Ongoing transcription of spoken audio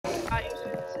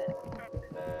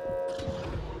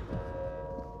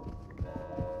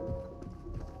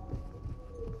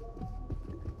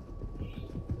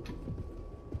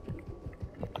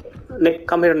Nick,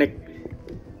 come here, Nick.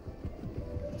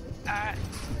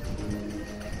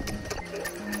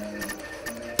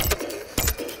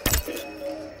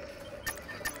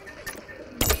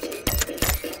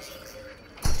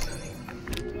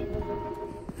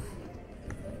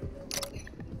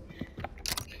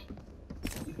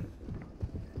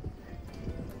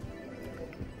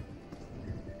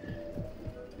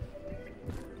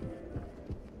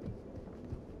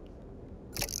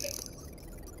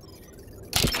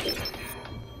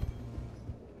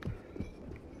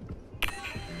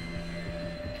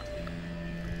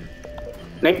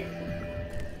 Nick,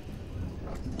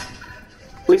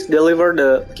 please deliver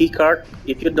the key card.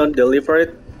 If you don't deliver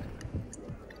it,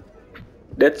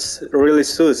 that's really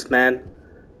sus, man.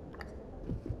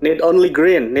 Need only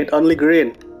green. Need only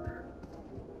green.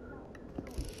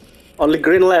 Only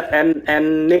green left,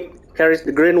 and Nick carries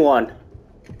the green one.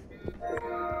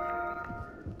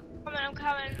 I'm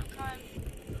coming.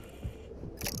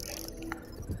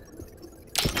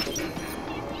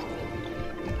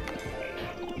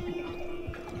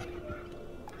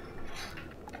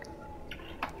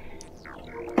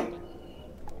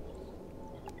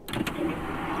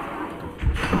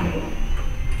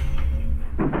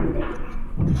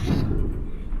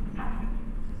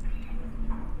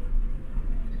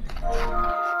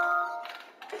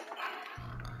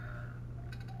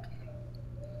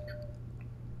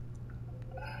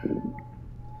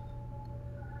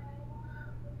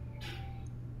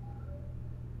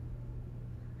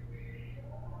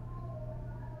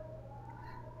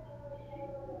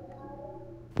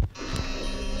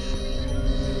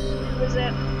 Was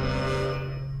it?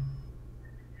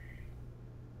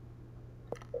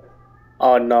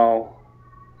 Oh no.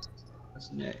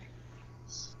 That's Nick.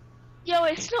 Yo,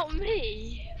 it's not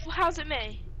me. How's it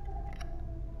me?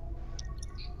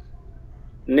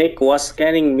 Nick was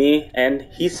scanning me and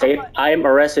he said I'm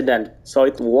a resident, so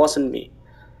it wasn't me.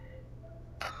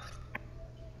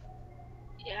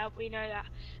 Yeah, we know that.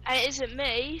 And it isn't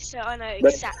me, so I know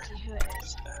But- exactly who it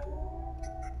is.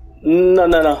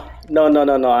 No.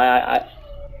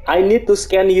 I need to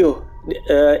scan you.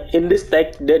 In this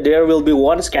tech, there will be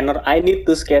one scanner. I need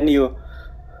to scan you,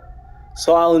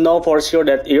 so I'll know for sure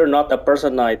that you're not a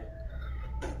personoid.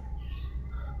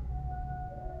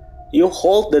 You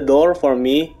hold the door for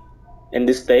me in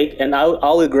this take, and I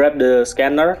will grab the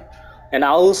scanner, and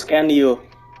I will scan you.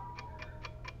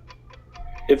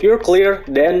 If you're clear,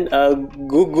 then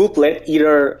Google play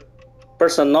either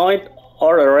personoid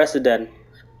or a resident.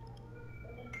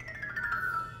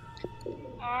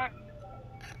 Alright.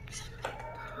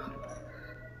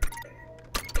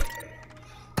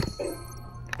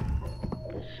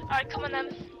 Alright, come on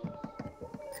then.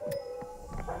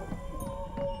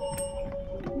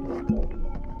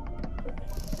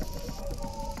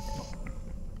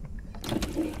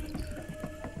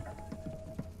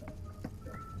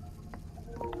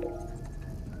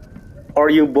 Or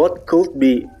you both could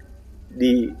be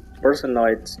the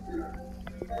personoids.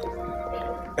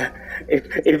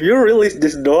 if you release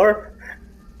this door,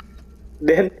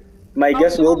 then my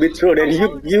guess will be true. Then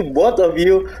you both of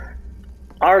you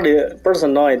are the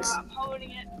personoids. I'm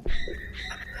holding it.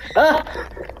 Ah!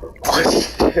 Oh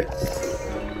shit.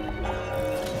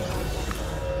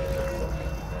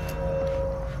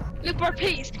 Look, bro,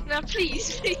 please. No,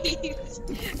 please.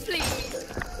 Please.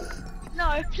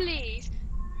 No, please.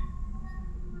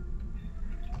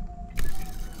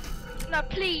 No,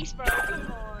 please, bro.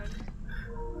 Come on.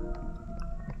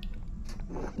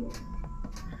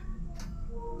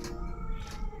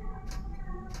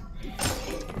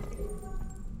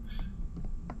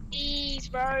 Ease,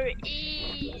 bro.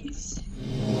 Ease.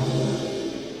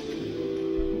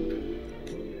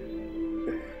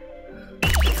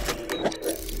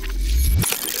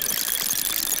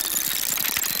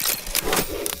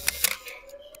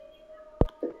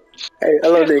 Hey,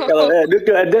 hello Nick. Hello.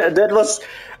 That was.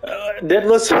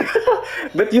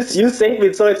 But you saved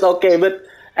it, so it's okay. But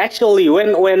actually,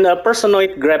 when a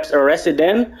personoid grabs a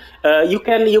resident, you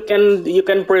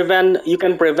can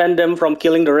prevent them from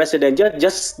killing the resident.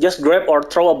 Just grab or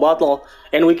throw a bottle,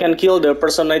 and we can kill the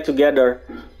personoid together.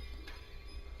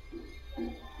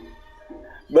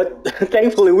 But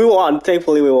thankfully we won.